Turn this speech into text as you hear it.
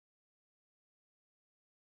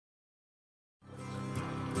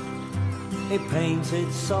He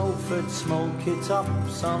painted Salford smoky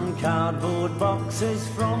tops on cardboard boxes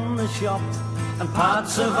from the shop, and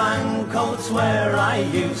parts of Ancoats where I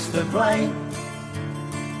used to play.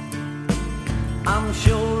 I'm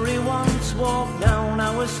sure he once walked down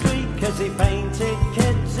our street, 'cause he painted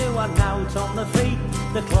kids who had out on the feet.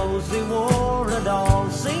 The clothes they wore had all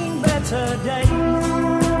seen better days.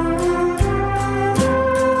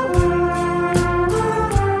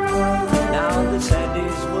 Now they said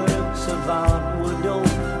his works of art would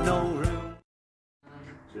hold no room.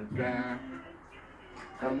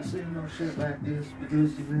 Haven't seen no shit like this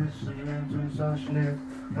because you miss the transactionist.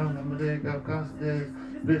 I'm a leg up cause this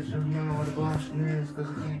bitch don't know what a Boston is, cause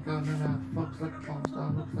I can't go none. Fucks like a porn star,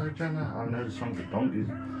 looks like Jenna. I know the song for donkeys.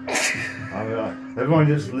 Everyone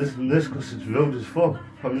just listen to this cause it's rude as fuck.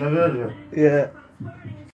 I've never heard of it. Yeah.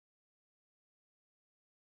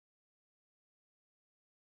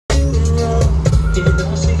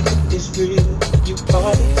 It's real, you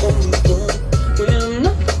call me when I'm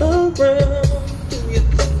not around. Do you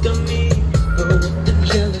think of me, or with the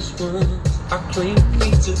jealous ones I claim me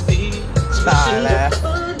to be?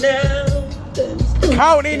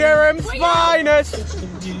 County Durham's finest!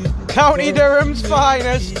 County Durham's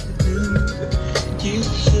finest!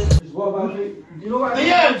 What about it? You know what?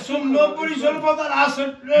 Yeah, nobody's on about that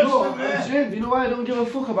acid. No, I'm saying, you know why I don't give a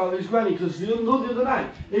fuck about his granny? Because the other night,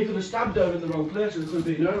 he could have stabbed her in the wrong place and could have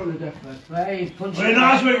been her on a deathbed. Right, well,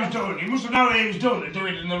 that's what he was doing. He must have known what he was doing to do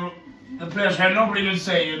it in the place where nobody will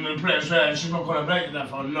say, in the place where she's not going to break that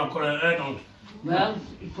for, not going to hurt no. Well,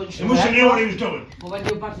 he punched He must have knew what he was doing. Well, when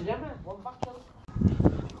you back to Gemma, one back to him.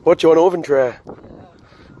 What, do you want an oven tray?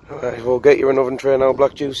 Alright, we'll get you an oven tray now,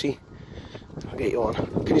 Black Juicy. I'll get you on.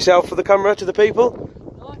 Can you say out for the camera to the people?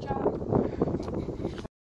 No, Charlie.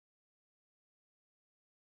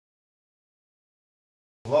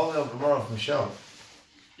 Well, we'll tomorrow from Michelle.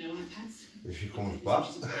 If she comes back.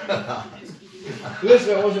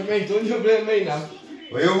 Listen, it wasn't me, don't you blame me now?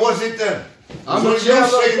 Well, who was it then? I'm not you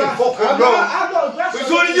saying the fucking room. I'm not aggressive.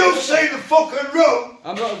 It's only you saying the fucking room.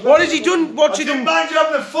 I'm not aggressive. What has he done? What's he done? Mind you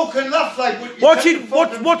having a fucking laugh like with your What's he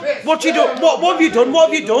fucking what he done? What have you done?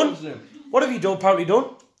 What have you done? What have you done? Apparently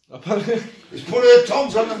done. He's put her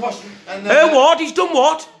tongues on the washing and What? He's done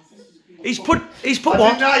what? He's put I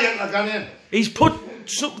what? deny it like I in. He's put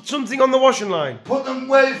something on the washing line. Put them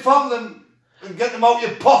where you found them and get them out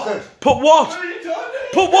your pocket. Put what? What are you doing?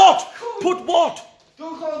 Put what? Put what?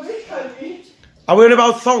 Don't call me Kenny. Are we on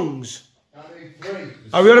about thongs?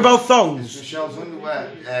 Are we on about thongs? Michelle's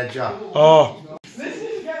underwear, Jack. Oh.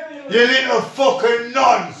 You little fucking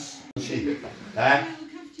nonce. Eh?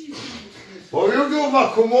 What will you do if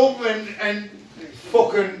I come over and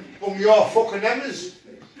fucking your fucking emmers?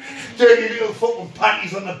 Dirty little fucking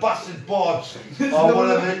panties on the bastard boards. Or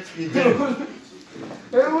whatever you do.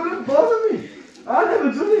 It wouldn't bother me. I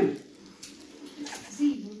never done it.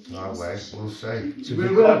 No way, we'll see. To We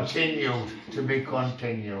be will. continued. To be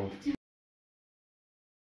continued.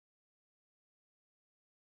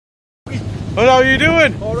 What are you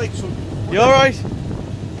doing? Alright, son. You alright?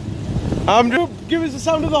 Give us the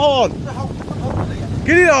sound of the horn.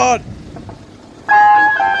 Get it on!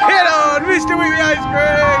 Get on, Mr. Wheatley Ice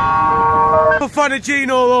Cream! I'm a fan of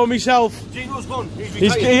Gino though, myself. Gino's gone.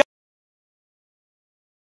 He's He's,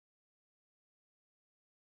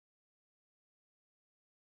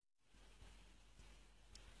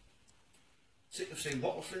 Sick of seeing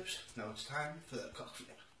bottle flips. Now it's time for the cock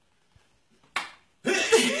flip.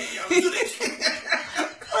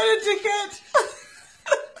 What a dickhead!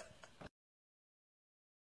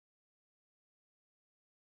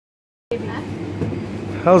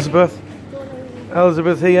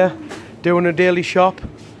 Elizabeth here, doing a daily shop.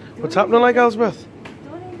 What's happening like, Elizabeth?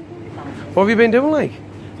 What have you been doing like?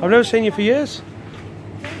 I've never seen you for years.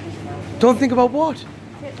 Don't think about what?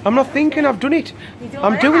 I'm not thinking, I've done it.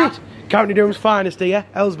 I'm doing it. County Durham's finest here,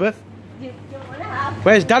 Elizabeth.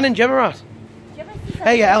 Where's Dan and Gemma at?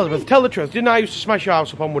 Hey, yeah, Elizabeth, tell the truth. Didn't I used to smash your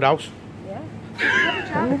house up on Woodhouse?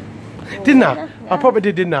 Yeah. Didn't I? I probably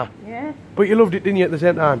did, didn't I? Yeah. But you loved it, didn't you, at the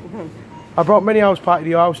same time? I brought many house party to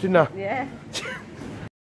your house, didn't I? Yeah.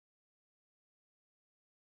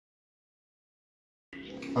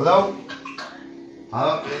 Hello?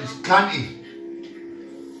 Hello, it's Canty.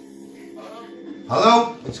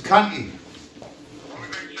 Hello? It's Canty.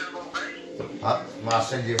 I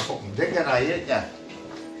send you a fucking dick and I hate ya.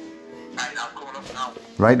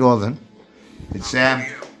 Right, well then. It's, you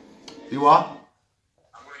what?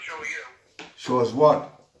 I'm going to show you. Show us what?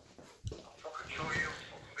 I'll fucking show you.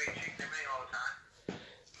 Fucking being cheeky to me all the time.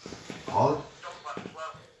 All? Dog back as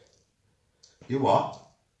well. You what?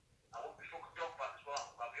 I want my fucking dog back as well.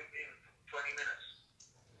 I'll be up here in 20 minutes.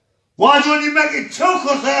 Why don't you make it 2?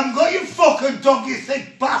 Because I haven't got your fucking dog, you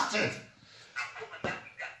thick bastard.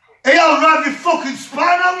 Hey, I'll drive your fucking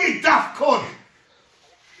spine out, you daft cunt.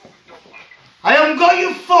 I haven't got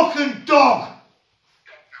your fucking dog.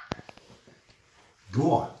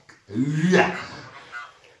 Go on. Yeah.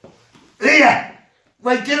 Here.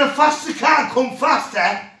 Wait, get a faster car, come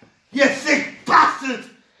faster. You thick bastard.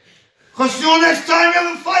 Because the next time you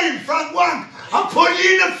have a fight in Frank Wank, I'll put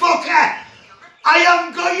you in the fucker. I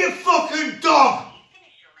haven't got your fucking dog.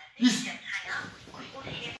 You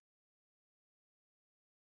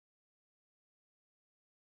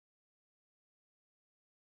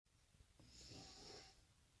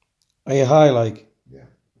Are you high, like? Yeah.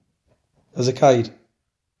 As a kite?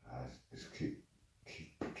 Just keep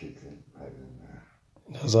kicking right in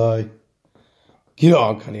there. As I. Get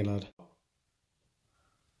on, canny lad.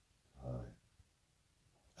 Alright.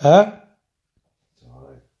 Huh? It's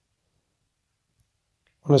alright.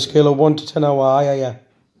 On a scale of 1 to 10, how high are you?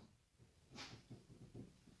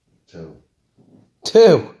 2. 2?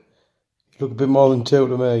 You look a bit more than 2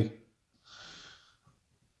 to me.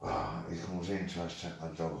 He comes in, tries to take my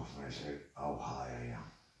dog off me. I say, how high I am.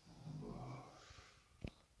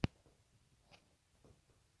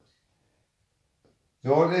 You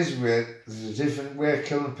know what it is weird? There's a different way of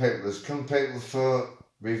killing people. There's killing people for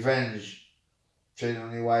revenge, cheating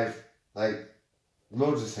on your wife, like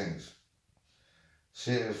loads of things.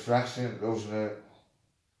 See, for accident, losing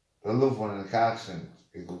a loved one in a car accident,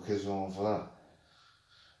 you could kill someone for that.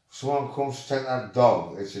 If someone comes to take that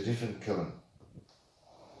dog, it's a different killing.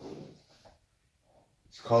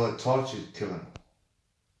 It's called a tortured killing.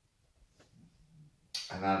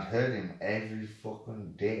 And I'd heard him every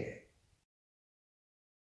fucking day.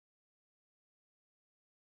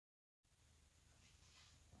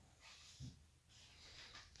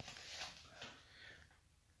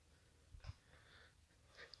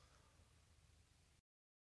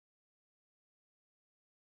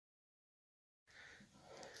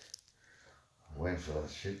 Went for that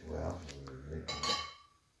shit well.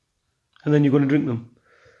 And then you're going to drink them?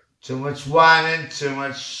 Too much wine and too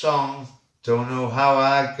much song. Don't know how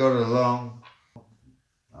I got along.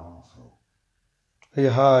 Oh, Are you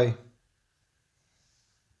high?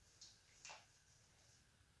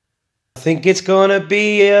 I think it's gonna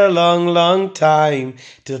be a long, long time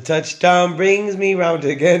till touchdown brings me round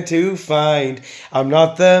again to find I'm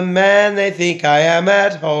not the man they think I am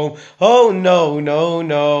at home. Oh no, no,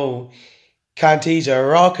 no. Can't teach a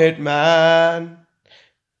rocket man.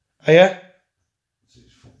 Are you?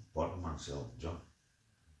 Bottom myself, John.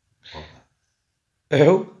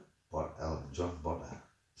 Who? John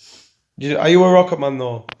Butter. Are you a rocket man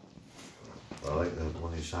though? I like the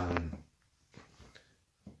one he sang in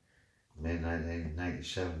May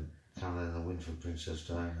 1997, Canada in the Wind for Princess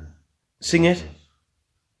Diana. Sing it.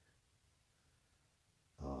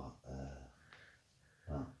 Oh,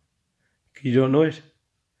 no. You don't know it?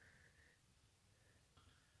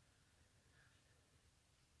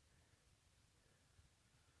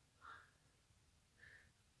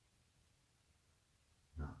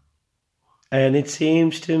 And it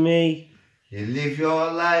seems to me you live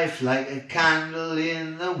your life like a candle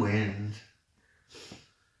in the wind.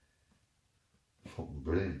 Fucking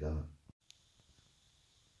brilliant, though.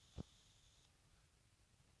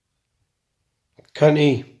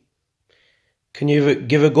 Cunty, can you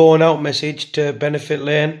give a going out message to Benefit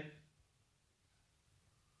Lane?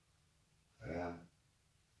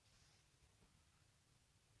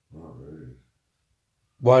 Not really.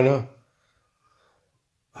 Why not?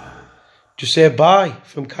 Just say bye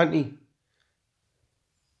from Cunty.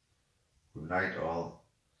 Good night, all.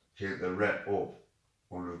 Keep the rep up,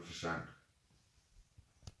 100%.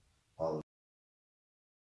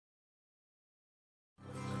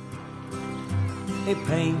 He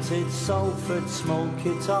painted Salford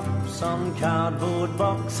smoky tops on cardboard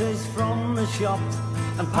boxes from the shops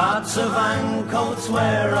and parts of Ancoats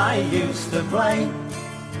where I used to play.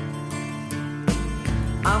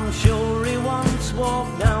 I'm sure he once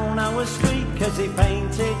walked down our street cause he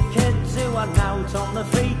painted kids who had out on the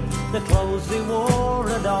feet. The clothes they wore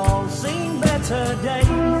had all seen better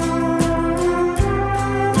days.